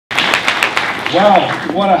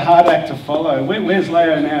Wow, what a hard act to follow. Where's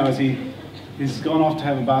Leo now? He's gone off to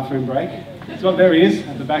have a bathroom break? So there he is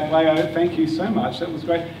at the back. Leo, thank you so much. That was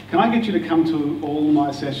great. Can I get you to come to all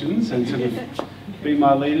my sessions and sort of be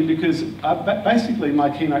my leader? Because basically my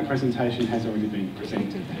keynote presentation has already been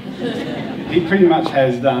presented. He pretty much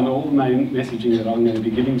has done all the main messaging that I'm going to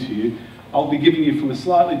be giving to you. I'll be giving you from a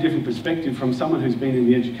slightly different perspective from someone who's been in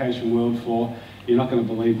the education world for, you're not going to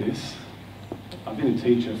believe this, I've been a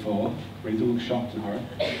teacher for, ready to look shocked and horror,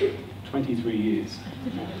 23 years.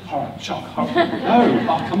 Horror, shock, horror. No,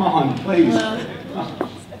 oh come on, please.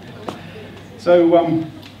 So,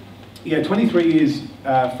 yeah, 23 years,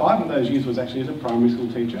 5 of those years was actually as a primary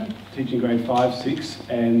school teacher, teaching grade 5, 6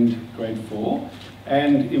 and grade 4.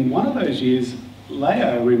 And in one of those years,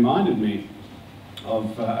 Leo reminded me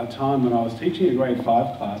of a time when I was teaching a grade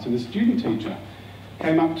 5 class and a student teacher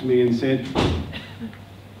came up to me and said,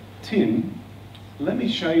 Tim, let me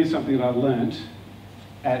show you something that I've learnt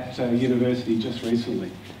at university just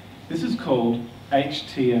recently. This is called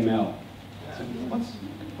HTML. So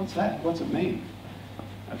what's that? What's it mean?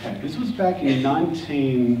 Okay, this was back in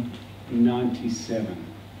 1997.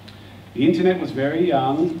 The internet was very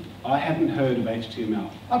young. I hadn't heard of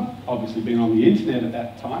HTML. I'd obviously been on the internet at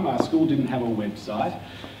that time. Our school didn't have a website.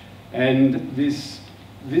 And this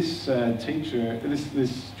student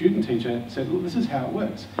teacher said, look, this is how it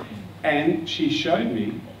works. And she showed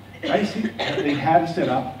me basically how to set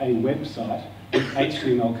up a website with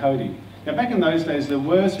HTML coding. Now back in those days there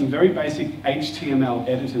were some very basic HTML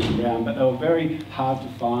editors around, but they were very hard to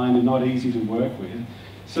find and not easy to work with.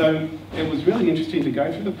 So it was really interesting to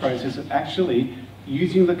go through the process of actually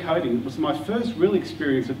using the coding. It was my first real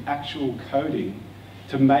experience of actual coding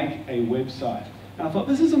to make a website. And I thought,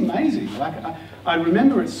 this is amazing. Like, I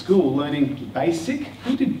remember at school learning BASIC.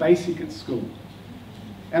 Who did BASIC at school?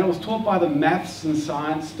 And it was taught by the maths and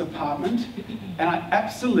science department, and I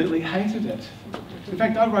absolutely hated it. In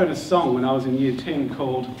fact, I wrote a song when I was in year 10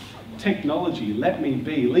 called Technology, Let Me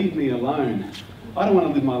Be, Leave Me Alone. I don't want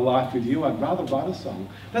to live my life with you, I'd rather write a song.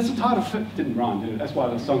 That's the title, it didn't rhyme, did it? That's why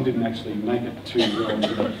the song didn't actually make it to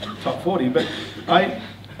the top 40. But I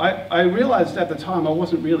realised at the time I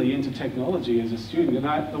wasn't really into technology as a student,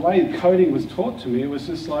 and the way coding was taught to me, it was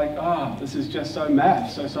just like, this is just so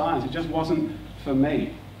math, so science, it just wasn't for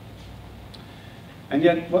me. And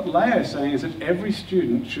yet what Leo's saying is that every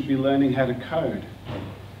student should be learning how to code.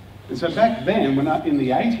 And so back then, in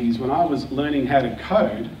the 80s, when I was learning how to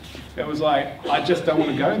code, it was like, I just don't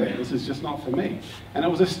want to go there, this is just not for me. And it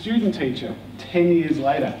was a student teacher, 10 years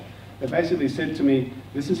later, that basically said to me,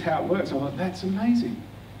 this is how it works. I thought, that's amazing.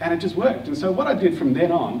 And it just worked. And so what I did from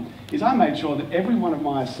then on, is I made sure that every one of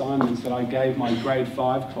my assignments that I gave my grade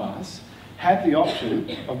 5 class had the option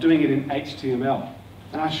of doing it in HTML.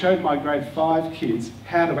 And I showed my grade 5 kids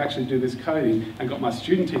how to actually do this coding and got my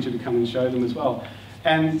student teacher to come and show them as well.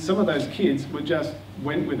 And some of those kids just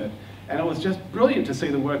went with it. And it was just brilliant to see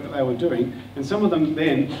the work that they were doing. And some of them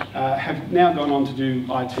then have now gone on to do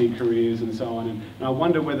IT careers and so on. And I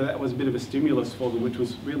wonder whether that was a bit of a stimulus for them, which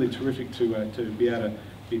was really terrific to be able to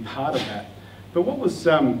be part of that. But what was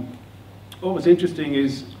interesting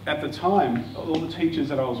is, at the time, all the teachers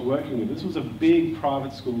that I was working with, this was a big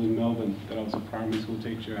private school in Melbourne that I was a primary school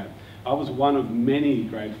teacher at. I was one of many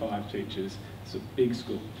grade 5 teachers. It's a big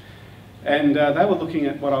school. And they were looking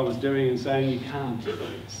at what I was doing and saying, you can't do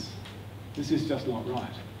this. This is just not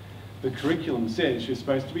right. The curriculum says you're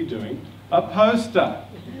supposed to be doing a poster.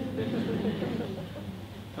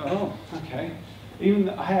 Oh, okay. I even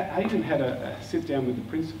had a sit down with the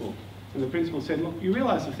principal. And the principal said, look, you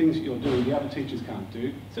realise the things that you're doing the other teachers can't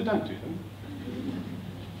do, so don't do them.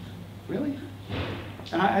 Really?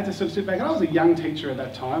 And I had to sort of sit back, and I was a young teacher at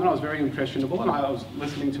that time, and I was very impressionable, and I was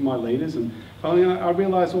listening to my leaders, and finally I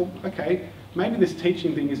realised, well, okay, maybe this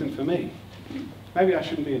teaching thing isn't for me. Maybe I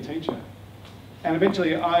shouldn't be a teacher. And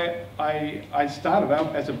eventually I started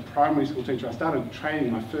out as a primary school teacher. I started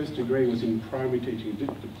training. My first degree was in primary teaching,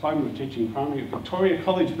 diploma of teaching primary at Victoria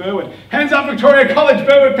College, Burwood. Hands up, Victoria College,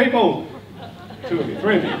 Burwood people! 2 of you,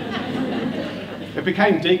 3 of you. It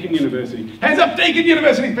became Deakin University. Hands up, Deakin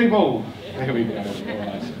University people! There we go. All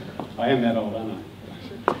right. I am that old, aren't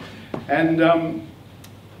I? And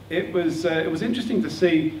it was interesting to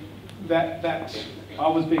see that I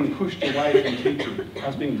was being pushed away from teaching. I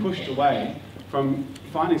was being pushed away from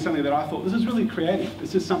finding something that I thought, this is really creative.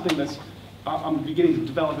 This is something that I'm beginning to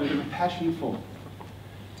develop a bit of a passion for.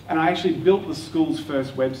 And I actually built the school's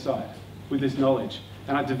first website with this knowledge.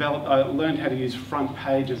 And I learned how to use Front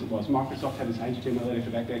Page, as it was. Microsoft had this HTML editor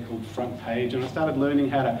back there called Front Page, and I started learning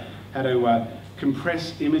how to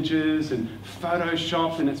compress images and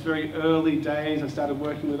Photoshop in its very early days. I started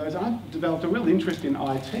working with those. I developed a real interest in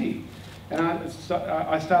IT. And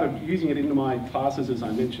I started using it in my classes, as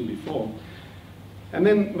I mentioned before. And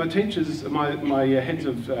then my teachers, my heads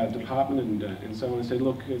of department and so on said,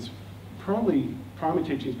 look, it's probably, primary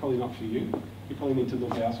teaching is probably not for you. You probably need to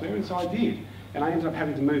look elsewhere. And so I did. And I ended up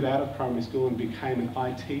having to move out of primary school and became an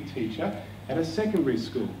IT teacher at a secondary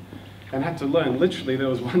school. And had to learn, literally there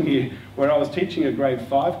was one year where I was teaching a grade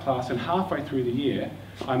 5 class, and halfway through the year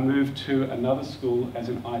I moved to another school as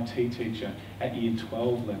an IT teacher at year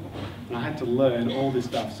 12 level. And I had to learn all this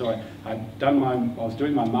stuff. So I was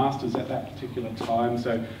doing my masters at that particular time,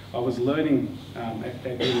 so I was learning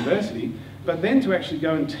at university. But then to actually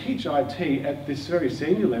go and teach IT at this very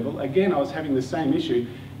senior level, again I was having the same issue.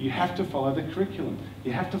 You have to follow the curriculum.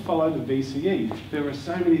 You have to follow the VCE. There are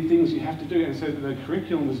so many things you have to do, and so the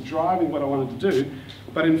curriculum was driving what I wanted to do.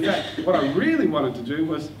 But in fact, what I really wanted to do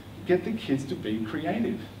was get the kids to be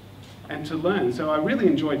creative and to learn. So I really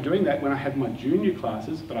enjoyed doing that when I had my junior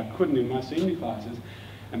classes, but I couldn't in my senior classes.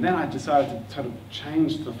 And then I decided to sort of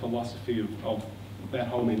change the philosophy of that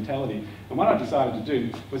whole mentality. And what I decided to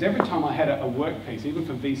do was every time I had a work piece, even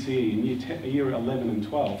for VCE in year 11 and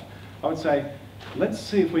 12, I would say, let's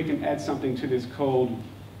see if we can add something to this called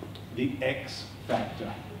the X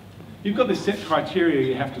factor. You've got this set criteria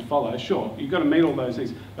you have to follow, sure, you've got to meet all those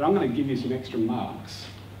things, but I'm going to give you some extra marks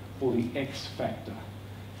for the X factor.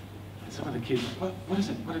 And some of the kids, what is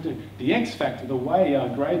it? What do I do? The X factor, the way I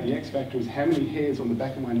grade the X factor is how many hairs on the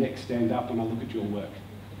back of my neck stand up when I look at your work.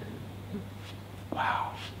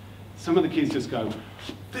 Wow. Some of the kids just go,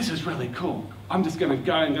 this is really cool. I'm just going to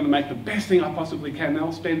go and going to make the best thing I possibly can.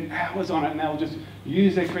 They'll spend hours on it and they'll just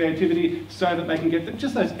use their creativity so that they can get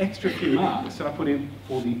just those extra few marks that I put in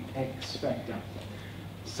for the X factor.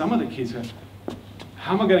 Some of the kids go,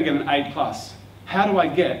 how am I going to get an A+? How do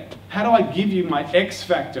I give you my X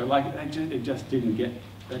factor? Like, it just didn't get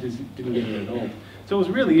it at all. So it was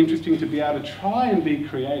really interesting to be able to try and be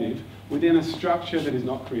creative within a structure that is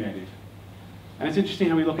not creative. And it's interesting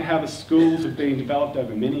how we look at how the schools have been developed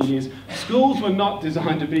over many years. Schools were not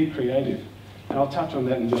designed to be creative. And I'll touch on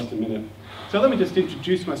that in just a minute. So let me just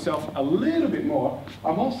introduce myself a little bit more.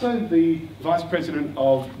 I'm also the vice president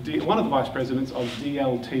of, one of the vice presidents of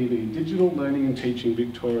DLTV, Digital Learning and Teaching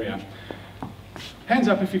Victoria. Hands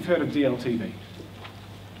up if you've heard of DLTV.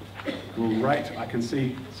 Great, I can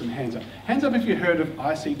see some hands up. Hands up if you've heard of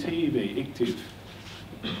ICTV, ICTIV.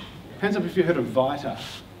 Hands up if you've heard of VITA.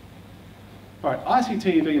 All right,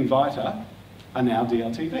 ICTV and VITA are now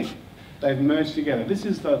DLTV. They've merged together. This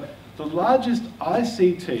is the largest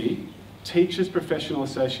ICT Teachers Professional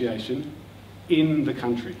Association in the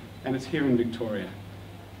country, and it's here in Victoria.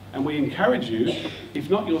 And we encourage you,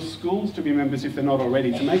 if not your schools to be members if they're not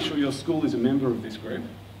already, to make sure your school is a member of this group,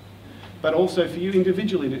 but also for you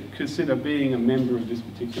individually to consider being a member of this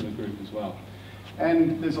particular group as well.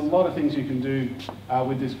 And there's a lot of things you can do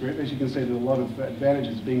with this group. As you can see, there's a lot of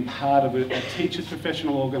advantages being part of a teachers'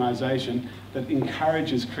 professional organisation that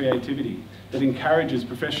encourages creativity, that encourages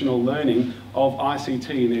professional learning of ICT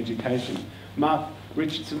in education. Mark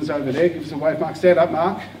Richardson's over there. Give us a wave, Mark. Stand up,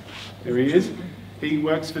 Mark. There he is. He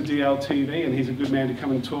works for DLTV, and he's a good man to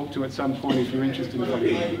come and talk to at some point if you're interested in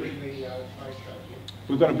talking.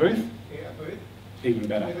 We've got a booth? Yeah, a booth. Even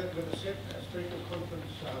better. With a special conference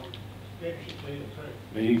membership deal too.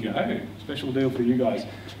 There you go. Special deal for you guys.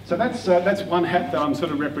 So that's one hat that I'm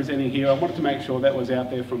sort of representing here. I wanted to make sure that was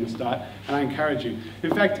out there from the start, and I encourage you.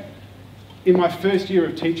 In fact, in my first year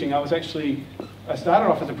of teaching, I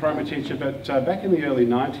started off as a primary teacher, but back in the early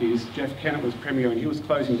 90s, Jeff Kennett was Premier and he was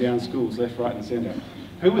closing down schools left, right and centre.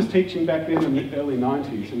 Who was teaching back then in the early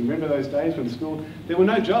 90s? And remember those days when there were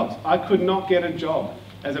no jobs. I could not get a job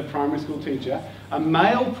as a primary school teacher. A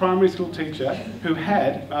male primary school teacher who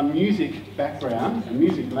had a music background, a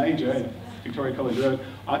music major at Victoria College Road,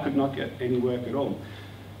 I could not get any work at all.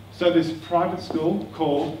 So this private school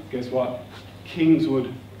called, guess what,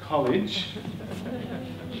 Kingswood College.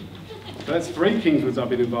 So that's 3 Kingswoods I've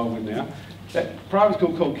been involved with now. That private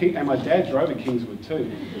school called and my dad drove a Kingswood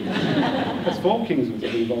too. That's 4 Kingswoods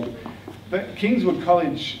I've been involved with. But Kingswood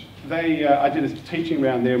College, I did a teaching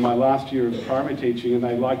round there in my last year of primary teaching, and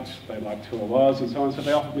they liked who I was and so on, so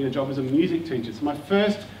they offered me a job as a music teacher. So my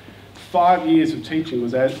first 5 years of teaching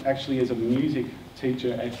was actually as a music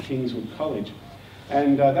teacher at Kingswood College.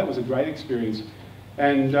 And that was a great experience.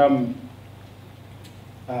 And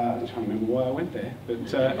I'm trying to remember why I went there,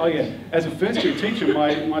 but oh yeah, as a first year teacher,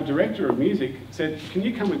 my director of music said, can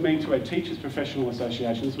you come with me to a Teachers Professional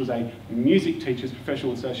Association? This was a music teachers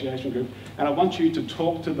professional association group, and I want you to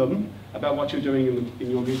talk to them about what you're doing in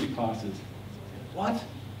your music classes. what?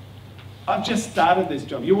 I've just started this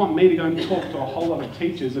job. You want me to go and talk to a whole lot of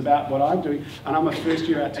teachers about what I'm doing, and I'm a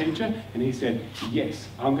first-year art teacher? And he said, yes,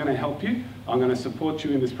 I'm going to help you. I'm going to support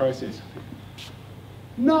you in this process.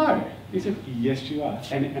 No. He said, yes, you are.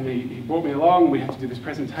 And he brought me along. We had to do this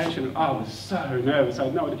presentation, and I was so nervous. I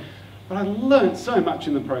had no idea. But I learned so much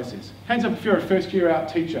in the process. Hands up if you're a first-year art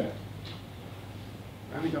teacher.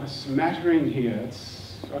 I only got a smattering here.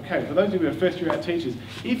 Okay, for those of you who are first-year art teachers,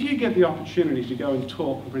 if you get the opportunity to go and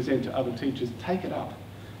talk and present to other teachers, take it up.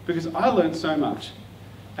 Because I learned so much.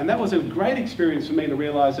 And that was a great experience for me to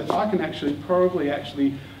realise that I can probably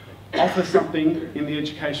offer something in the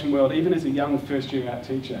education world, even as a young first-year art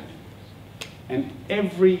teacher. And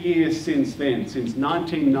every year since then, since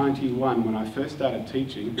 1991, when I first started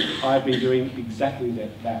teaching, I've been doing exactly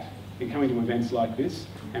that. And coming to events like this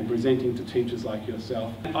and presenting to teachers like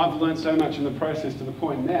yourself. I've learned so much in the process to the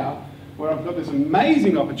point now where I've got this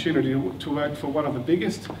amazing opportunity to work for one of the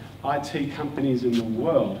biggest IT companies in the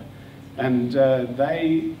world. And I've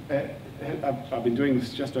been doing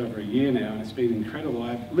this just over a year now, and it's been incredible.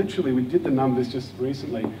 We did the numbers just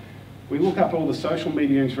recently. We look up all the social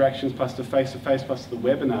media interactions plus the face-to-face plus the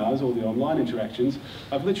webinars, all the online interactions.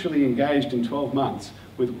 I've literally engaged in 12 months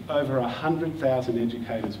with over 100,000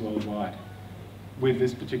 educators worldwide with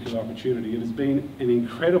this particular opportunity. It has been an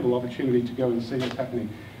incredible opportunity to go and see what's happening.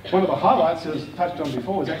 One of the highlights, as touched on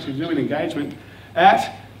before, was actually doing engagement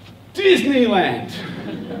at Disneyland.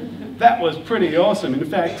 That was pretty awesome. In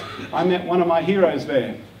fact, I met one of my heroes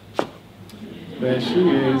there. There she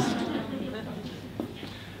is.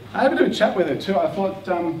 I had a bit of a chat with her too. I thought,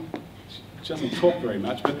 she doesn't talk very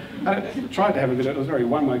much, but I tried to have a bit of, it was a very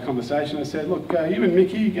one-way conversation. I said, look, you and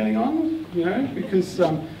Mickey, you getting on? You know, because it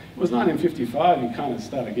was 1955, you kind of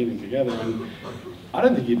started getting together, and I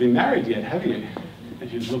don't think you've been married yet, have you?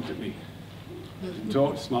 And she just looked at me,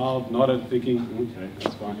 talked, smiled, nodded, thinking, okay,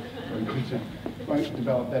 that's fine. Won't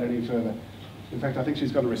develop that any further. In fact, I think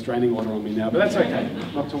she's got a restraining order on me now, but that's okay,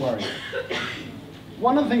 not to worry.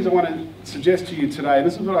 One of the things I want to suggest to you today, and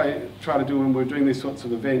this is what I try to do when we're doing these sorts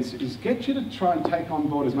of events, is get you to try and take on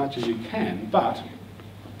board as much as you can, but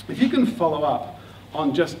if you can follow up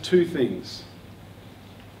on just two things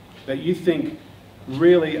that you think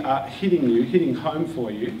really are hitting home for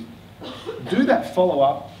you, do that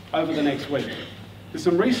follow-up over the next week. There's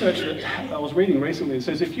some research that I was reading recently that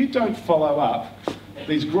says if you don't follow up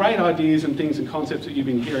these great ideas and things and concepts that you've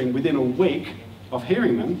been hearing within a week of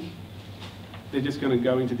hearing them, they're just going to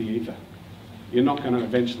go into the ether. You're not going to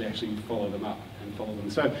eventually actually follow them up and follow them.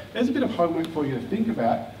 So there's a bit of homework for you to think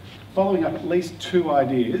about, following up at least 2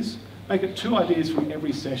 ideas. Make it 2 ideas from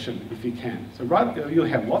every session if you can. So you'll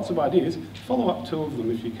have lots of ideas, follow up 2 of them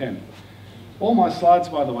if you can. All my slides,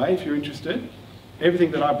 by the way, if you're interested,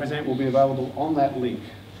 everything that I present will be available on that link.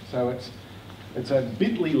 So it's a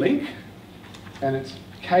bit.ly link, and it's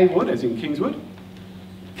Kwood, as in Kingswood,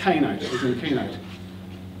 Keynote, as in Keynote.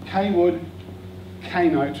 Kwood,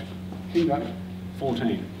 Keynote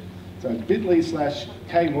 14. So it's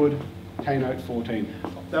bit.ly/Kwood, Keynote 14.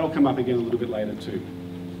 That'll come up again a little bit later too.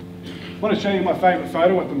 I want to show you my favourite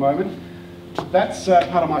photo at the moment. That's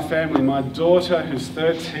part of my family. My daughter, who's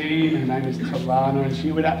 13, her name is Talana, and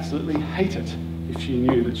she would absolutely hate it if she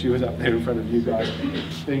knew that she was up there in front of you guys,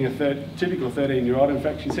 being a typical 13-year-old. In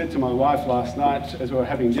fact, she said to my wife last night, as we were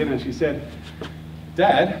having dinner, she said,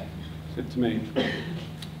 "Dad," said to me,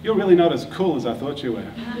 "you're really not as cool as I thought you were."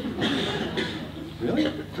 Really?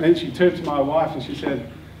 And then she turned to my wife and she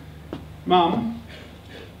said, "Mum,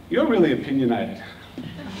 you're really opinionated."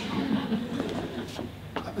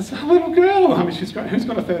 It's a little girl. I mean, who's got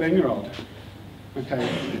a 13-year-old? Okay,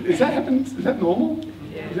 is that normal?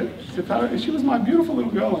 Yeah. She was my beautiful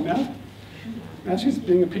little girl, and now she's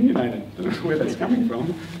being opinionated. I don't know where that's coming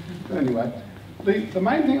from. But anyway, the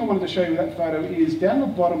main thing I wanted to show you with that photo is down the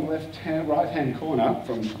bottom right-hand corner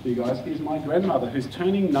from you guys is my grandmother, who's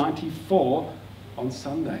turning 94 on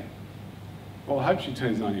Sunday. Well, I hope she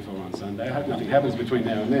turns 94 on Sunday. I hope nothing happens between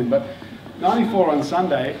now and then, but 94 on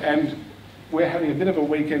Sunday, and we're having a bit of a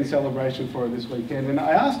weekend celebration for her this weekend. And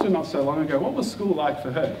I asked her not so long ago, what was school like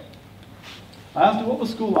for her? I asked her what was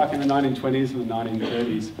school like in the 1920s and the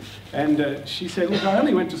 1930s. And she said, look, I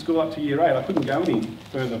only went to school up to year 8. I couldn't go any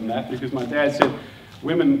further than that because my dad said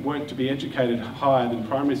women weren't to be educated higher than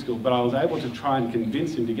primary school, but I was able to try and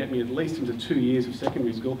convince him to get me at least into 2 years of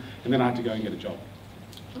secondary school, and then I had to go and get a job.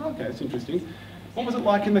 I said, okay, that's interesting. What was it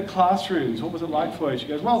like in the classrooms? What was it like for you? She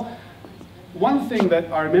goes, well, one thing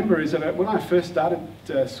that I remember is that when I first started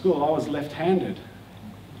school, I was left-handed.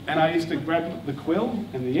 And I used to grab the quill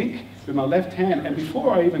and the ink with my left hand, and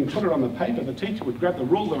before I even put it on the paper, the teacher would grab the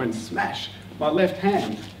ruler and smash my left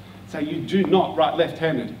hand. Say, you do not write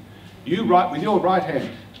left-handed. You write with your right hand.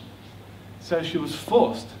 So she was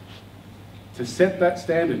forced to set that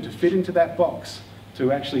standard, to fit into that box,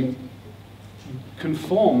 to actually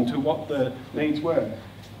conform to what the needs were.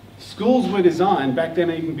 Schools were designed, back then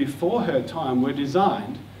even before her time, were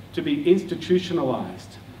designed to be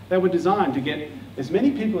institutionalised. They were designed to get as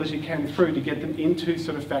many people as you can through to get them into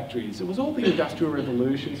sort of factories. It was all the Industrial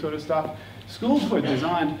Revolution sort of stuff. Schools were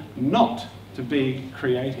designed not to be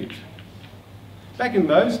creative. Back in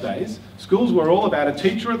those days, schools were all about a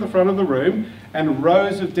teacher at the front of the room and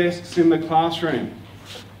rows of desks in the classroom.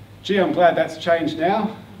 Gee, I'm glad that's changed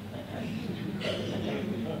now.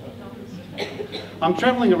 I'm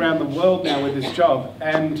travelling around the world now with this job,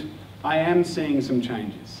 and I am seeing some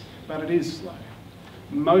changes, but it is slow.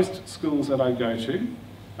 Most schools that I go to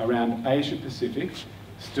around Asia Pacific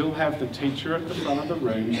still have the teacher at the front of the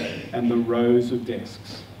room and the rows of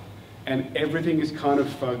desks. And everything is kind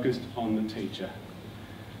of focused on the teacher.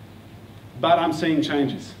 But I'm seeing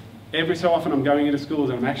changes. Every so often I'm going into schools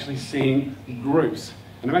and I'm actually seeing groups.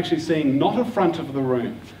 And I'm actually seeing not a front of the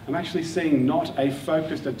room. I'm actually seeing not a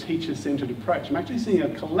focused, a teacher-centred approach. I'm actually seeing a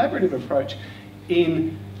collaborative approach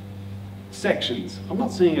in sections. I'm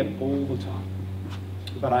not seeing it all the time,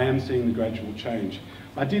 but I am seeing the gradual change.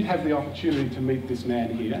 I did have the opportunity to meet this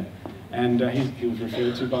man here, and he was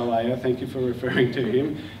referred to by Leah. Thank you for referring to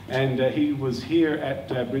him. And he was here at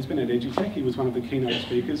Brisbane at EduTech. He was one of the keynote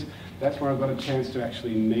speakers. That's where I got a chance to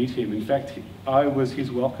actually meet him. In fact, I was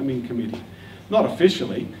his welcoming committee. Not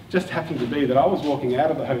officially, just happened to be that I was walking out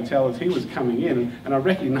of the hotel as he was coming in, and I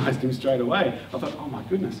recognised him straight away. I thought, oh my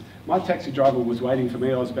goodness, my taxi driver was waiting for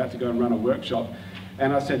me. I was about to go and run a workshop.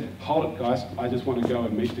 And I said, hold it guys, I just want to go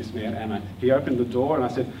and meet this man. And he opened the door and I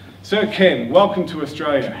said, Sir Ken, welcome to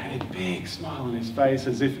Australia. And a big smile on his face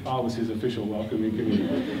as if I was his official welcoming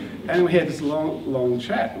committee. And we had this long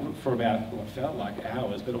chat for about, what felt like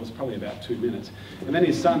hours, but it was probably about 2 minutes. And then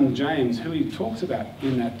his son James, who he talks about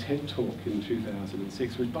in that TED Talk in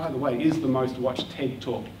 2006, which by the way is the most watched TED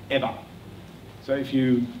Talk ever. So if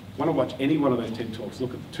you want to watch any one of those TED Talks,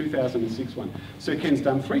 look at the 2006 one. Sir Ken's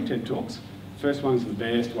done 3 TED Talks. First one's the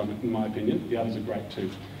best one, in my opinion. The others are great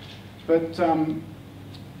too. But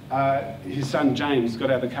his son James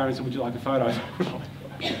got out of the car and said, would you like a photo?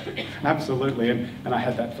 Absolutely, and I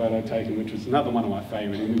had that photo taken, which was another one of my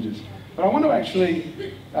favourite images. But I want to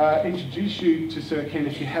actually introduce you to Sir Ken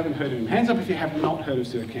if you haven't heard of him. Hands up if you have not heard of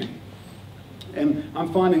Sir Ken. And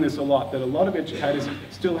I'm finding this a lot, that a lot of educators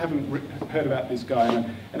still haven't heard about this guy.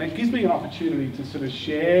 And it gives me an opportunity to sort of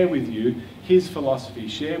share with you his philosophy,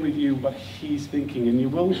 share with you what he's thinking. And you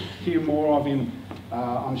will hear more of him,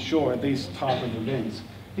 I'm sure, at these type of events.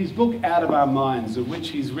 His book, Out of Our Minds, of which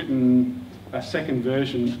he's written a second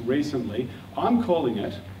version recently, I'm calling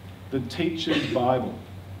it The Teacher's Bible,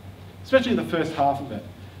 especially the first half of it.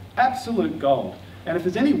 Absolute gold. And if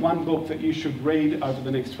there's any one book that you should read over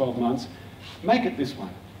the next 12 months, make it this one,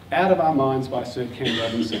 Out of Our Minds by Sir Ken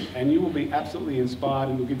Robinson, and you will be absolutely inspired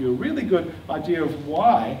and will give you a really good idea of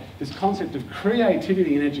why this concept of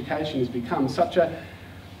creativity in education has become such a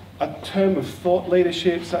term of thought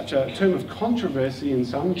leadership, such a term of controversy in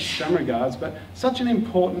some regards, but such an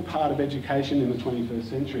important part of education in the 21st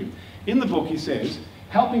century. In the book he says,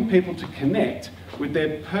 helping people to connect with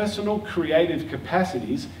their personal creative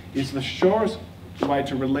capacities is the surest way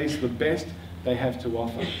to release the best they have to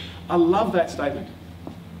offer. I love that statement.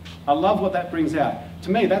 I love what that brings out.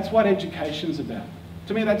 To me, that's what education's about.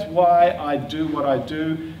 To me, that's why I do what I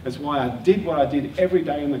do. That's why I did what I did every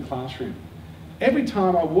day in the classroom. Every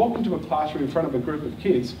time I walk into a classroom in front of a group of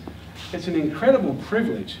kids, it's an incredible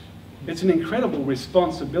privilege. It's an incredible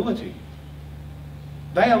responsibility.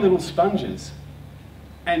 They are little sponges,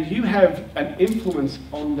 and you have an influence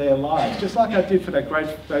on their lives, just like I did for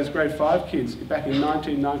those grade 5 kids back in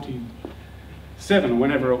 1997, or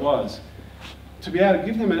whenever it was. To be able to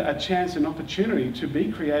give them a chance, an opportunity to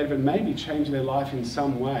be creative and maybe change their life in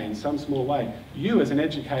some way, in some small way. You as an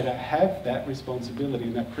educator have that responsibility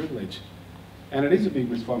and that privilege. And it is a big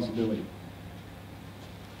responsibility.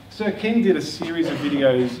 Sir Ken did a series of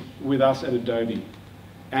videos with us at Adobe.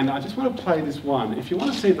 And I just want to play this one. If you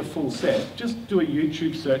want to see the full set, just do a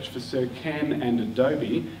YouTube search for Sir Ken and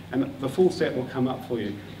Adobe, and the full set will come up for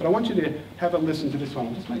you. But I want you to have a listen to this one.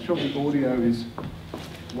 I'll just make sure the audio is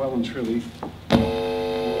well and truly.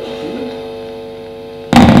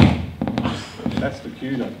 That's the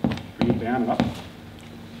cue to bring it down and up.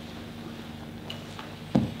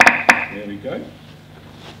 There we go.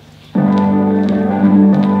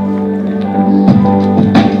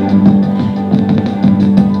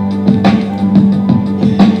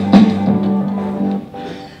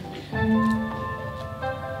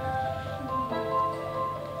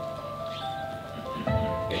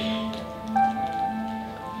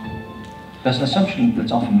 there's an assumption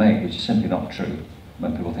that's often made which is simply not true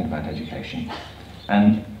when people think about education.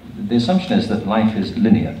 And the assumption is that life is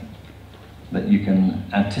linear, that you can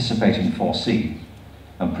anticipate and foresee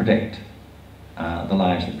and predict the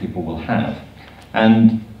lives that people will have.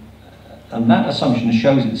 And that assumption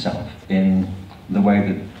shows itself in the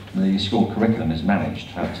way that the school curriculum is managed,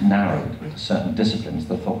 how it's narrowed to certain disciplines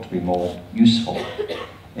that are thought to be more useful.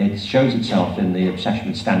 It shows itself in the obsession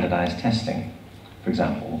with standardized testing, for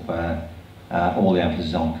example, where all the emphasis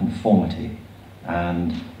is on conformity.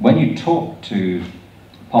 And when you talk to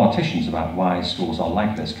politicians about why schools are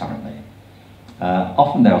like this currently,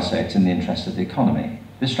 often they'll say it's in the interest of the economy.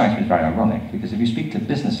 This strikes me as very ironic, because if you speak to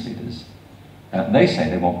business leaders, they say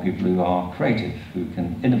they want people who are creative, who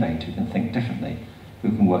can innovate, who can think differently, who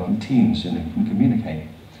can work in teams and who can communicate.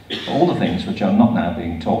 All the things which are not now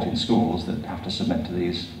being taught in schools that have to submit to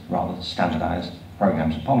these rather standardized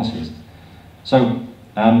programs and policies. So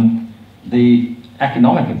the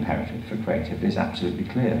economic imperative for creativity is absolutely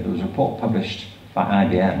clear. There was a report published by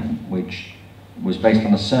IBM which was based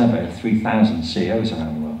on a survey of 3,000 CEOs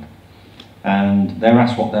around the world. And they were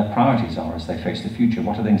asked what their priorities are as they face the future.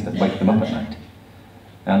 What are things that wake them up at night?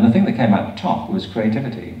 And the thing that came out the top was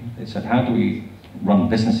creativity. They said, how do we run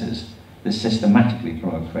businesses that systematically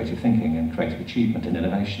promote creative thinking and creative achievement and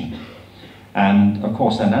innovation? And of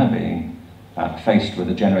course, they're now being faced with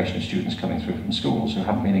a generation of students coming through from schools who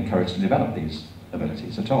haven't been encouraged to develop these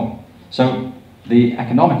abilities at all. So the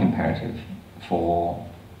economic imperative for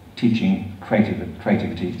teaching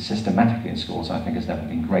creativity systematically in schools, I think, has never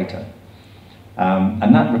been greater.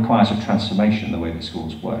 And that requires a transformation in the way that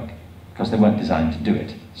schools work, because they weren't designed to do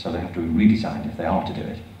it, so they have to be redesigned if they are to do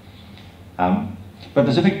it. But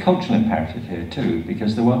there's a big cultural imperative here too,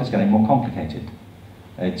 because the world is getting more complicated.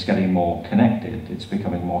 It's getting more connected, it's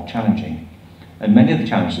becoming more challenging. And many of the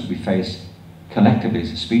challenges that we face collectively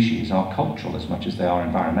as a species are cultural as much as they are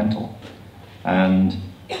environmental. And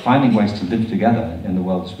finding ways to live together in the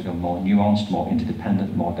world that's become more nuanced, more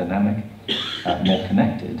interdependent, more dynamic, more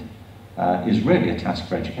connected, is really a task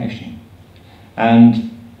for education.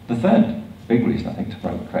 And the third big reason, I think, to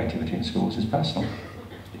promote creativity in schools is personal.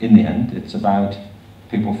 In the end, it's about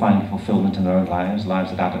people finding fulfillment in their own lives, lives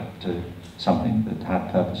that add up to something, that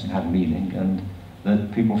have purpose and have meaning, and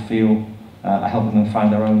that people feel are helping them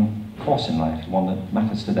find their own course in life, one that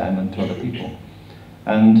matters to them and to other people.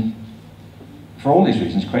 And for all these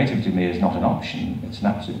reasons, creativity to me is not an option, it's an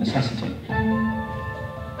absolute necessity.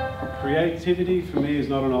 Creativity for me is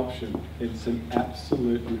not an option, it's an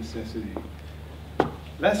absolute necessity.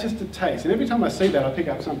 That's just a taste, and every time I see that I pick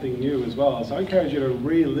up something new as well. So I encourage you to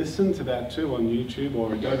re-listen to that too on YouTube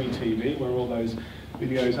or Adobe TV, where all those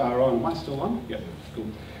videos are on. Am I still on? Yeah, cool.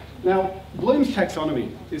 Now, Bloom's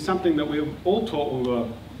taxonomy is something that we were all taught when we were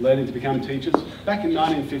learning to become teachers. Back in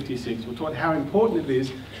 1956, we were taught how important it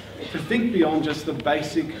is to think beyond just the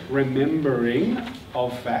basic remembering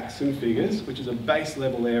of facts and figures, which is a base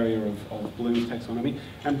level area of Bloom's taxonomy,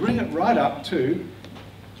 and bring it right up to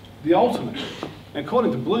the ultimate. And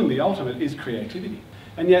according to Bloom, the ultimate is creativity.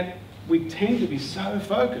 And yet, we tend to be so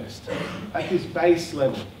focused at this base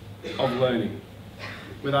level of learning,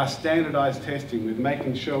 with our standardized testing, with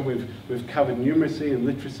making sure we've covered numeracy and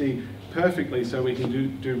literacy perfectly so we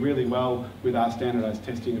can do really well with our standardized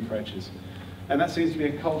testing approaches. And that seems to be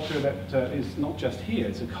a culture that is not just here,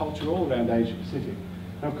 it's a culture all around Asia Pacific.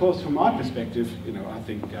 And of course, from my perspective, I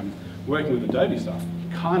think working with Adobe stuff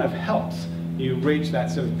kind of helps you reach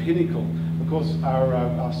that sort of pinnacle. Of course,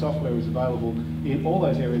 our software is available in all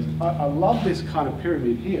those areas. I love this kind of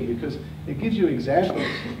pyramid here because it gives you examples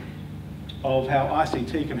of how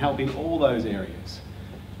ICT can help in all those areas.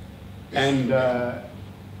 And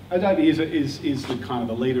Adobe is the kind of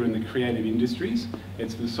the leader in the creative industries.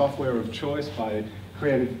 It's the software of choice by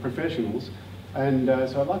creative professionals. And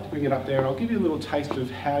so I'd like to bring it up there, and I'll give you a little taste of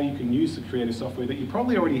how you can use the creative software that you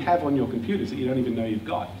probably already have on your computers that you don't even know you've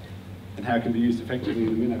got, and how it can be used effectively in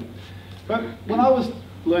a minute. But when I was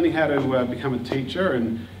learning how to become a teacher,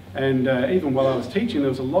 and even while I was teaching, there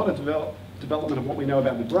was a lot of development of what we know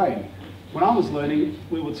about the brain. When I was learning,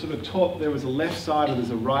 we were sort of taught there was a left side and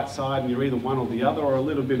there's a right side, and you're either one or the other, or a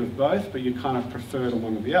little bit of both, but you kind of prefer to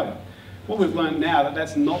one or the other. What we've learned now,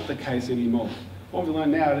 that's not the case anymore. What we've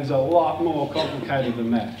learned now is a lot more complicated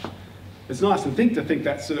than that. It's nice to think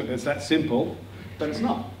it's that simple, but it's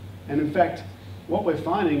not. And in fact, what we're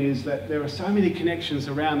finding is that there are so many connections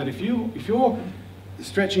around that if you're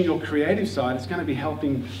stretching your creative side, it's going to be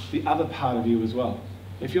helping the other part of you as well.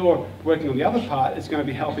 If you're working on the other part, it's going to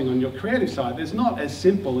be helping on your creative side. It's not as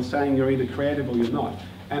simple as saying you're either creative or you're not.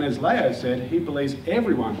 And as Leo said, he believes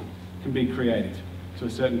everyone can be creative to a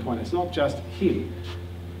certain point. It's not just him.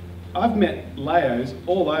 I've met Leos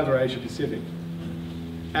all over Asia Pacific,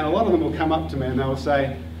 and a lot of them will come up to me and they'll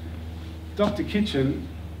say, Dr. Kitchen,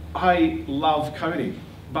 I love coding,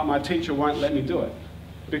 but my teacher won't let me do it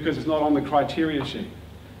because it's not on the criteria sheet.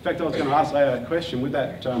 In fact, I was going to ask Leo a question with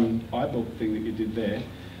that iBook thing that you did there.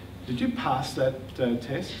 Did you pass that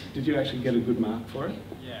test? Did you actually get a good mark for it?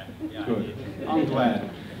 Yeah. Good. I'm glad.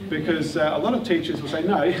 Because a lot of teachers will say,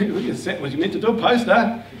 no, you meant to do a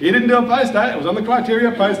poster. You didn't do a poster. It was on the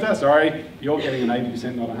criteria poster. Sorry, you're getting an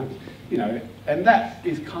 80%, not 100. You know, and that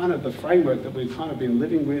is kind of the framework that we've kind of been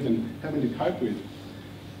living with and having to cope with.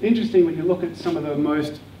 Interesting when you look at some of the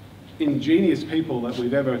most ingenious people that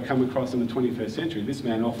we've ever come across in the 21st century. This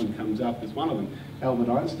man often comes up as one of them,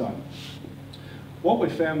 Albert Einstein. What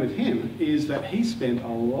we've found with him is that he spent a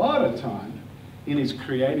lot of time in his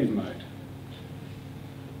creative mode.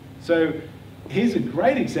 So here's a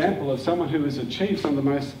great example of someone who has achieved some of the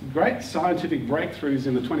most great scientific breakthroughs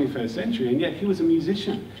in the 21st century, and yet he was a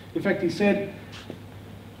musician. In fact, he said,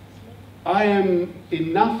 I am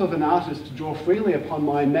enough of an artist to draw freely upon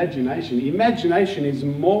my imagination. Imagination is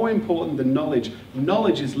more important than knowledge.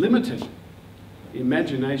 Knowledge is limited.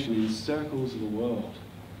 Imagination encircles the world.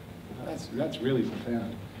 That's really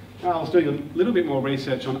profound. I was doing a little bit more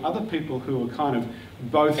research on other people who are kind of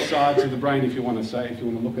both sides of the brain, if you want to say, if you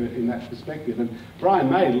want to look at it in that perspective. And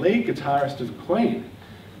Brian May, lead guitarist of Queen,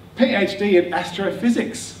 PhD in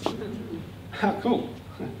astrophysics. How cool.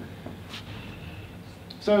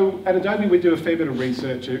 So at Adobe, we do a fair bit of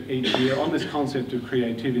research each year on this concept of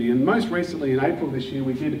creativity. And most recently, in April this year,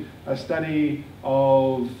 we did a study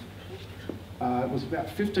of, it was about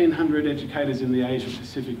 1,500 educators in the Asia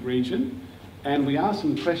Pacific region. And we asked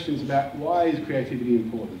them questions about why is creativity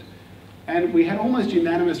important. And we had almost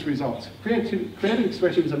unanimous results. Creative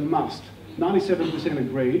expression is a must. 97%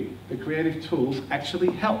 agreed that creative tools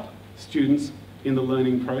actually help students in the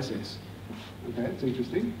learning process. Okay, it's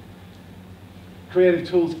interesting. Creative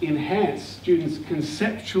tools enhance students'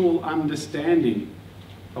 conceptual understanding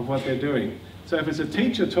of what they're doing. So if it's a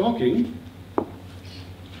teacher talking,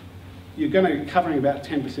 you're going to be covering about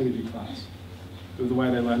 10% of your class. With the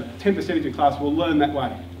way they learn. 10% of your class will learn that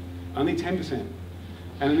way. Only 10%.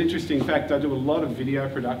 And an interesting fact, I do a lot of video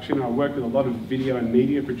production. I work with a lot of video and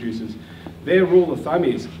media producers. Their rule of thumb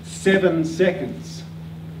is 7 seconds.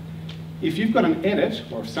 If you've got an edit,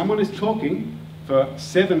 or if someone is talking for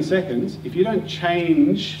 7 seconds, if you don't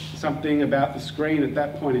change something about the screen at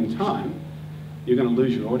that point in time, you're going to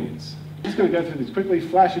lose your audience. I'm just going to go through this quickly.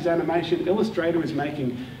 Flash is animation. Illustrator is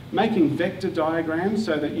making vector diagrams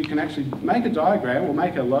so that you can actually make a diagram or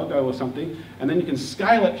make a logo or something, and then you can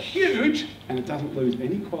scale it huge and it doesn't lose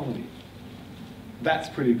any quality. That's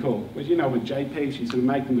pretty cool. But you know, with JPEGs, you sort of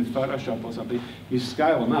make them with Photoshop or something, you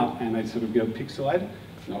scale them up and they sort of go pixelated,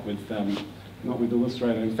 not with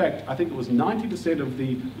Illustrator. In fact, I think it was 90% of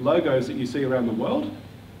the logos that you see around the world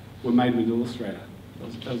were made with Illustrator.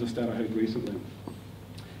 That was a stat I heard recently.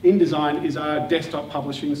 InDesign is our desktop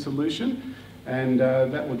publishing solution, and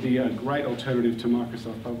that would be a great alternative to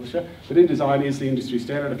Microsoft Publisher. But InDesign is the industry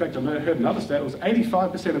standard. In fact, I heard another stat, it was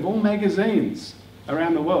 85% of all magazines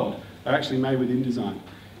around the world are actually made with InDesign.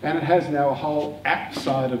 And it has now a whole app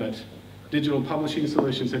side of it, digital publishing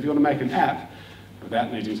solution. So if you want to make an app,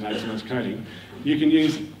 without needing to know too much coding, you can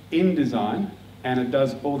use InDesign, and it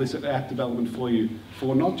does all this app development for you,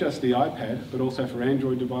 for not just the iPad, but also for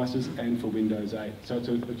Android devices and for Windows 8. So it's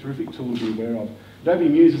a terrific tool to be aware of. Adobe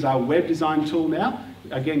Muse is our web design tool now.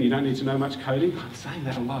 Again, you don't need to know much coding. I'm saying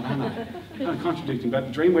that a lot, aren't I? Kind of contradicting,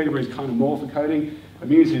 but Dreamweaver is kind of more for coding.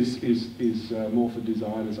 Muse is more for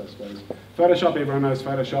designers, I suppose. Photoshop, everyone knows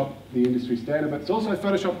Photoshop, the industry standard, but it's also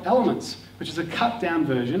Photoshop Elements, which is a cut-down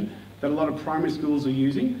version that a lot of primary schools are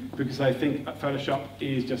using because they think Photoshop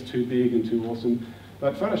is just too big and too awesome.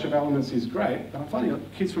 But Photoshop Elements is great, but I'm finding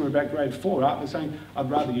that kids from about grade 4 up, they're saying, I'd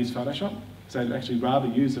rather use Photoshop. So they'd actually rather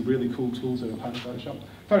use the really cool tools that are part of Photoshop.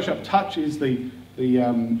 Photoshop Touch is the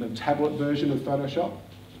tablet version of Photoshop.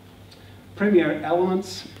 Premiere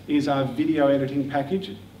Elements is our video editing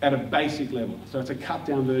package at a basic level. So it's a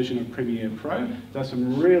cut-down version of Premiere Pro. It does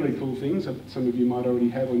some really cool things that some of you might already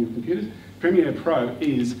have on your computers. Premiere Pro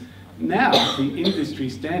is now the industry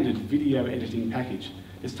standard video editing package.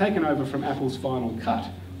 It's taken over from Apple's Final Cut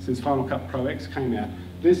since Final Cut Pro X came out.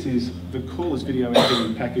 This is the coolest video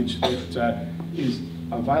editing package that is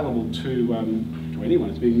available to anyone.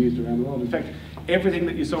 It's being used around the world. In fact, everything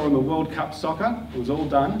that you saw in the World Cup soccer was all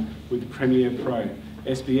done with Premiere Pro.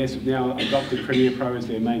 SBS have now adopted Premiere Pro as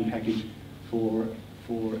their main package for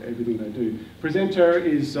everything they do. Presenter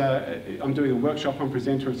is, I'm doing a workshop on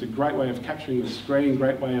Presenter. It's a great way of capturing the screen,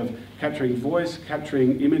 great way of capturing voice,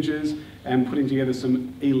 capturing images, and putting together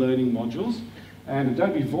some e-learning modules. And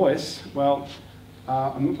Adobe Voice, well,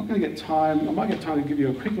 I'm not going to get time, I might get time to give you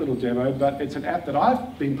a quick little demo, but it's an app that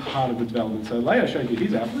I've been part of the development. So Leo showed you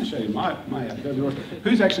his app, I'm going to show you my app, Adobe Voice.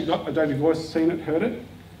 Who's actually got Adobe Voice, seen it, heard it?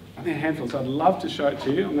 I think a handful, so I'd love to show it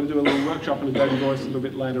to you. I'm going to do a little workshop on Adobe Voice a little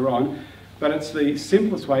bit later on. But it's the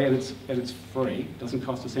simplest way, and it's free. It doesn't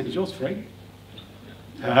cost a cent. Is yours free?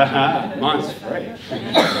 Mine's free.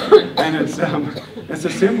 And it's the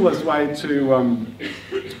simplest way to do a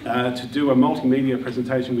multimedia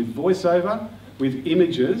presentation with voiceover, with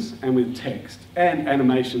images, and with text, and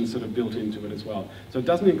animations sort of built into it as well. So it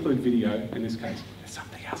doesn't include video in this case. There's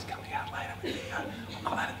something else coming out later with video. I'm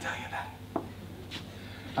not allowed to tell you that.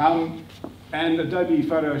 And Adobe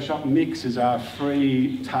Photoshop Mix is our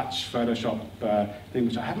free touch Photoshop thing,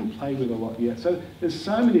 which I haven't played with a lot yet. So there's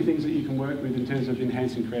so many things that you can work with in terms of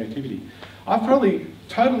enhancing creativity. I've probably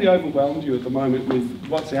totally overwhelmed you at the moment with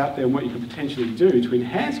what's out there and what you could potentially do to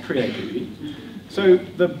enhance creativity. So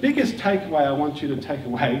the biggest takeaway I want you to take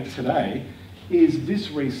away today is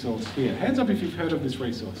this resource here. Hands up if you've heard of this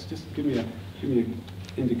resource. Just give me an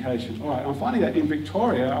indication. All right, I'm finding that in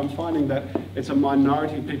Victoria, I'm finding that it's a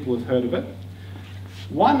minority of people who've heard of it.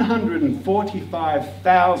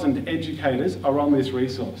 145,000 educators are on this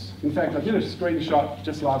resource. In fact, I did a screenshot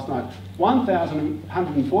just last night.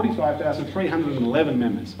 145,311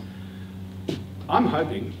 members. I'm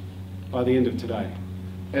hoping by the end of today,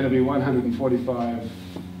 it'll be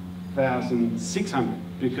 145,600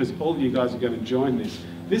 because all of you guys are going to join this.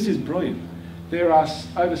 This is brilliant. There are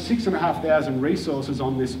over 6,500 resources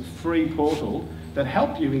on this free portal that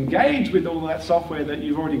help you engage with all that software that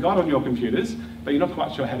you've already got on your computers, but you're not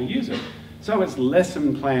quite sure how to use it. So it's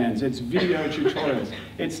lesson plans, it's video tutorials,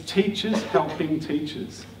 it's teachers helping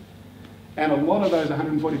teachers. And a lot of those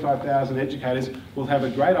 145,000 educators will have a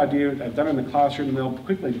great idea they've done in the classroom, and they'll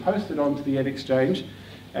quickly post it onto the EdXchange,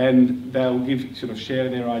 and they'll share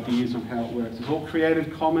their ideas on how it works. It's all Creative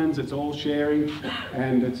Commons, it's all sharing,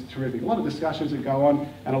 and it's terrific. A lot of discussions that go on,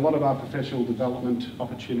 and a lot of our professional development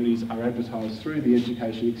opportunities are advertised through the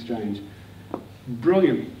Education Exchange.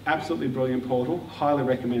 Brilliant, absolutely brilliant portal. Highly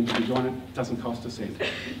recommend that you join it. It doesn't cost a cent.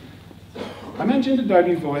 I mentioned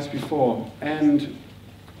Adobe Voice before, and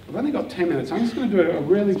I've only got 10 minutes. I'm just going to do a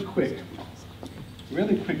really quick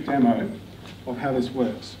demo of how this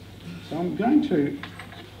works. So I'm going to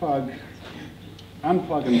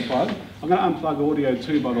unplug and plug. I'm going to unplug audio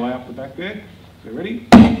too, by the way, up the back there. Are you ready?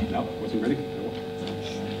 No, wasn't ready.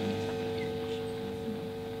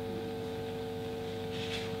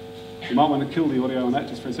 You might want to kill the audio on that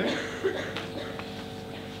just for a sec.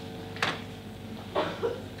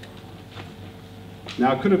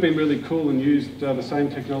 Now, it could have been really cool and used the same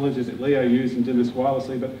technology that Leo used and did this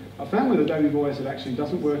wirelessly, but I found with Adobe Voice it actually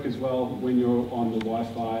doesn't work as well when you're on the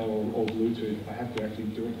Wi-Fi or Bluetooth. I have to actually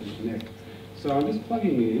directly connect. So I'm just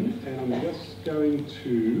plugging in, and I'm just going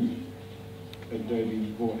to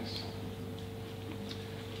Adobe Voice.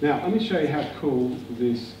 Now, let me show you how cool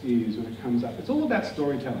this is when it comes up. It's all about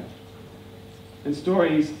storytelling. And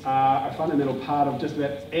stories are a fundamental part of just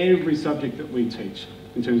about every subject that we teach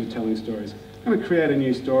in terms of telling stories. I'm going to create a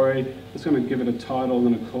new story. I'm just going to give it a title.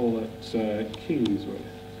 I'm going to call it Kingswood.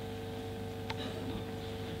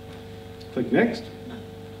 Click Next.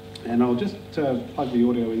 And I'll just plug the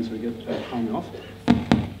audio in so we get that hung off.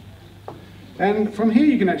 And from here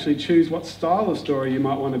you can actually choose what style of story you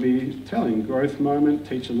might want to be telling. Growth moment,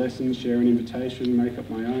 teach a lesson, share an invitation, make up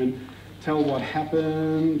my own, tell what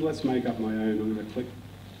happened. Let's make up my own. I'm going to click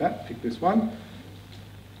that, pick this one.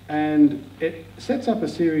 And it sets up a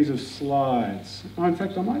series of slides. Oh, in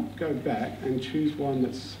fact, I might go back and choose one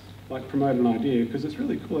that's like promote an idea, because it's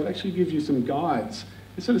really cool. It actually gives you some guides.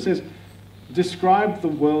 It sort of says, describe the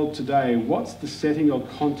world today. What's the setting or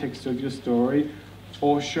context of your story?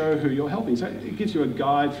 Or show who you're helping. So it gives you a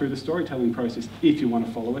guide through the storytelling process if you want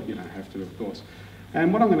to follow it. You don't have to, of course.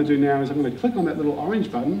 And what I'm going to do now is I'm going to click on that little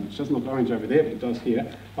orange button, which doesn't look orange over there, but it does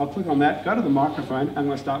here. I'll click on that, go to the microphone, and I'm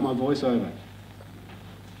going to start my voiceover.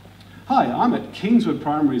 Hi, I'm at Kingswood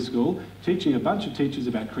Primary School, teaching a bunch of teachers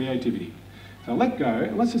about creativity. So I'll let go,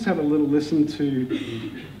 and let's just have a little listen to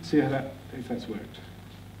see how if that's worked.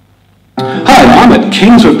 Hi, I'm at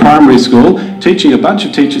Kingswood Primary School, teaching a bunch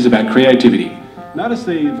of teachers about creativity. Notice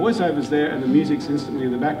the voiceover's there and the music's instantly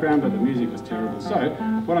in the background, but the music was terrible. So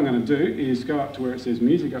what I'm going to do is go up to where it says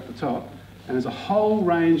music up the top, and there's a whole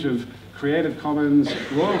range of Creative Commons,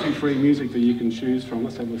 royalty-free music that you can choose from.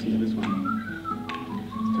 Let's have a listen to this one.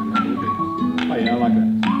 Let's turn it up a little bit. Oh yeah, I like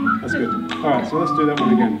that. That's good. All right, so let's do that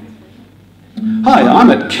one again. Hi,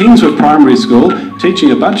 I'm at Kingswood Primary School,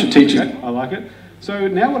 teaching a bunch of teachers. Okay, I like it. So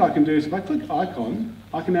now what I can do is if I click icon,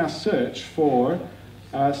 I can now search for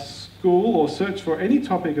a school or search for any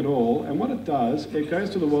topic at all, and what it does, it goes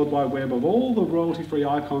to the World Wide Web of all the royalty-free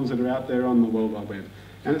icons that are out there on the World Wide Web,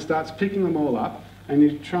 and it starts picking them all up, and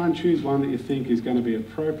you try and choose one that you think is going to be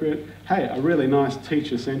appropriate. Hey, a really nice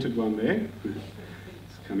teacher-centred one there.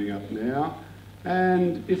 It's coming up now.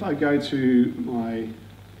 And if I go to my,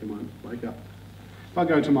 come on, wake up. If I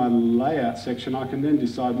go to my layout section, I can then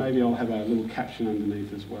decide maybe I'll have a little caption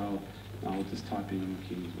underneath as well. I'll just type in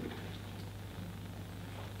Kingswood.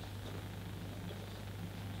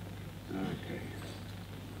 Okay.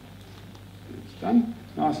 It's done.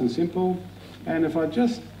 Nice and simple. And if I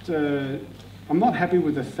just, I'm not happy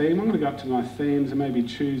with the theme, I'm going to go up to my themes and maybe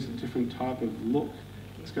choose a different type of look.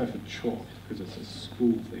 Let's go for chalk, because it's a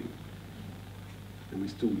school theme. And we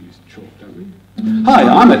still use chalk, don't we? Hi,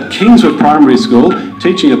 I'm at Kingswood Primary School,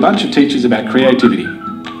 teaching a bunch of teachers about creativity.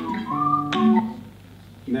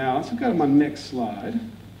 Now, let's go to my next slide.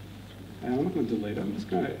 And I'm not going to delete it, I'm just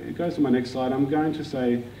going to, it goes to my next slide. I'm going to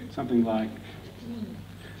say something like,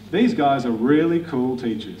 these guys are really cool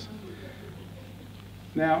teachers.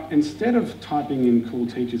 Now, instead of typing in cool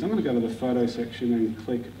teachers, I'm going to go to the photo section and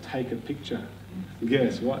click take a picture.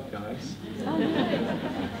 Guess what, guys?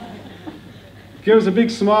 Give us a big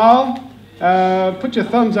smile. Put your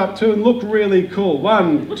thumbs up too and look really cool.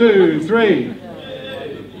 1, 2, 3.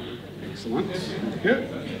 Excellent. Good.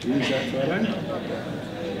 Use that photo.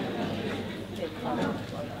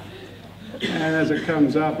 And as it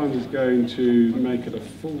comes up, I'm just going to make it a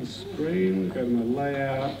full screen. Go to my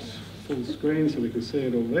layout, full screen, so we can see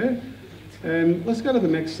it all there. And let's go to the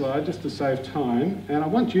next slide, just to save time. And I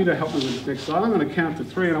want you to help me with this next slide. I'm going to count to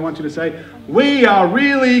 3, and I want you to say, we are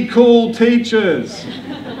really cool teachers.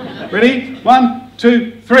 Ready? 1,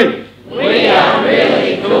 2, 3. We are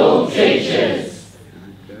really cool teachers.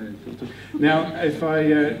 Okay. Now, if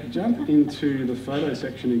I jump into the photo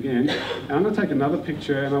section again, and I'm going to take another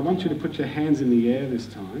picture, and I want you to put your hands in the air this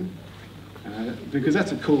time, because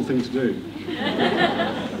that's a cool thing to do.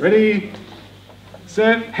 Ready?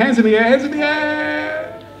 Set, hands in the air, hands in the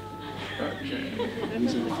air! Okay,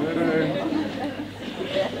 insert the photo.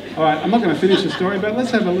 All right, I'm not going to finish the story, but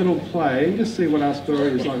let's have a little play and just see what our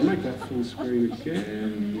story is like. Make that full screen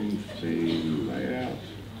again, theme, layout,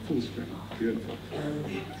 full screen, beautiful.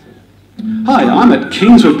 Hi, I'm at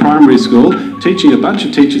Kingswood Primary School, teaching a bunch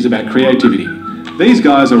of teachers about creativity. These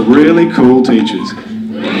guys are really cool teachers.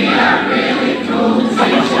 We are really cool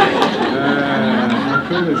teachers. How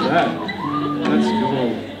cool is that? That's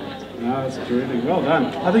cool. No, that's terrific. Well done.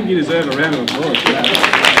 I think you deserve a round of applause for that.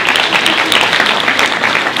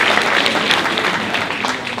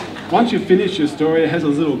 Once you've finished your story, it has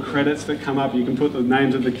those little credits that come up. You can put the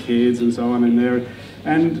names of the kids and so on in there.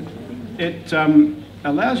 And it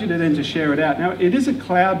allows you to then to share it out. Now, it is a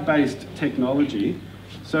cloud-based technology,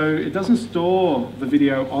 so it doesn't store the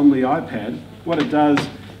video on the iPad. What it does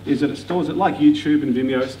is that it stores it like YouTube and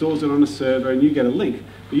Vimeo. It stores it on a server and you get a link.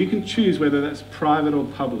 But you can choose whether that's private or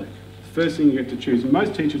public. First thing you get to choose. And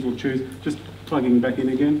most teachers will choose, just plugging back in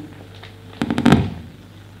again.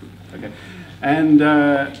 Okay. And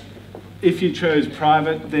if you chose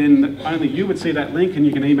private, then only you would see that link and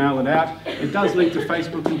you can email it out. It does link to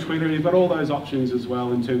Facebook and Twitter, and you've got all those options as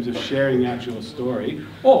well in terms of sharing out your story.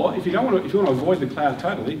 Or if you don't want to, if you want to avoid the cloud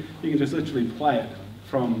totally, you can just literally play it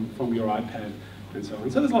from your iPad and so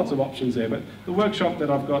on. So there's lots of options there, but the workshop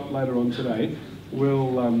that I've got later on today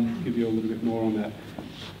will give you a little bit more on that.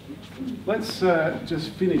 Let's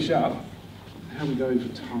just finish up. How are we going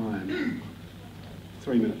for time?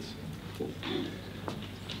 3 minutes. Cool.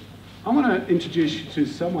 I want to introduce you to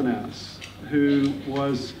someone else who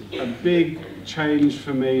was a big change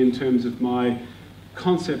for me in terms of my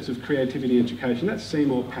concepts of creativity in education. That's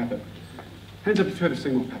Seymour Papert. Hands up if you've heard of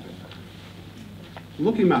Seymour Papert.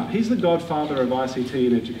 Look him up. He's the godfather of ICT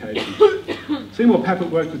in education. Seymour Papert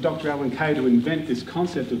worked with Dr. Alan Kay to invent this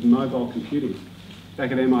concept of mobile computing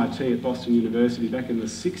back at MIT at Boston University back in the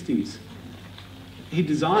 60s. He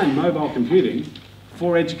designed mobile computing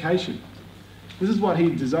for education. This is what he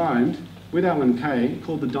designed with Alan Kay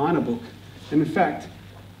called the Dynabook. And in fact,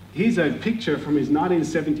 here's a picture from his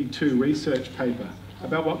 1972 research paper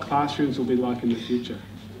about what classrooms will be like in the future.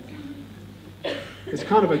 It's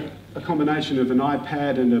kind of a combination of an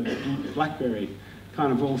iPad and a BlackBerry,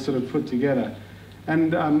 kind of all sort of put together.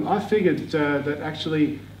 And I figured that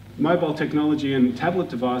actually mobile technology and tablet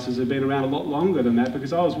devices have been around a lot longer than that,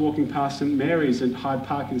 because I was walking past St Mary's in Hyde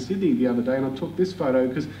Park in Sydney the other day and I took this photo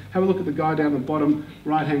because have a look at the guy down the bottom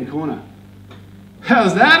right-hand corner.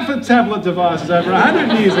 How's that for tablet devices over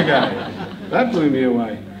 100 years ago? That blew me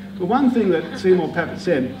away. The one thing that Seymour Papert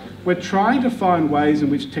said, we're trying to find ways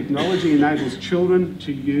in which technology enables children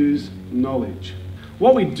to use knowledge.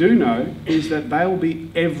 What we do know is that they will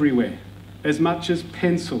be everywhere, as much as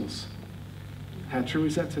pencils. How true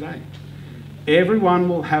is that today? Everyone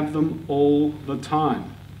will have them all the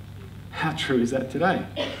time. How true is that today?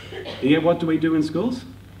 And yet what do we do in schools?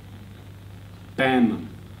 Ban them.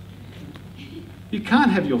 You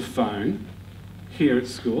can't have your phone here at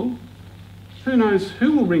school. Who knows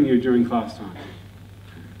who will ring you during class time?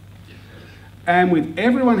 And with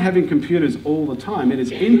everyone having computers all the time, it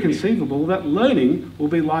is inconceivable that learning will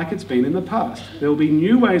be like it's been in the past. There will be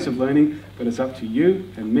new ways of learning, but it's up to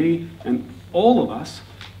you and me and all of us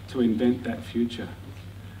to invent that future.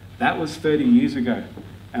 That was 30 years ago.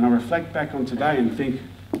 And I reflect back on today and think,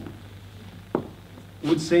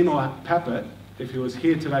 would Seymour Papert, if he was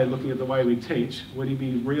here today looking at the way we teach, would he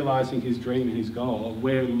be realising his dream and his goal of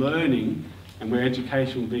where learning and where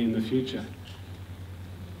education will be in the future?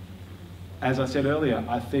 As I said earlier,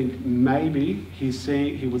 I think maybe he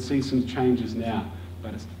would see some changes now,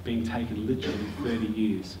 but it's been taken literally 30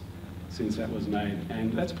 years since that was made.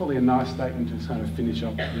 And that's probably a nice statement to kind of finish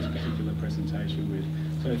off this particular presentation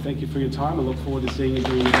with. So thank you for your time. I look forward to seeing you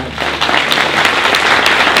during the day.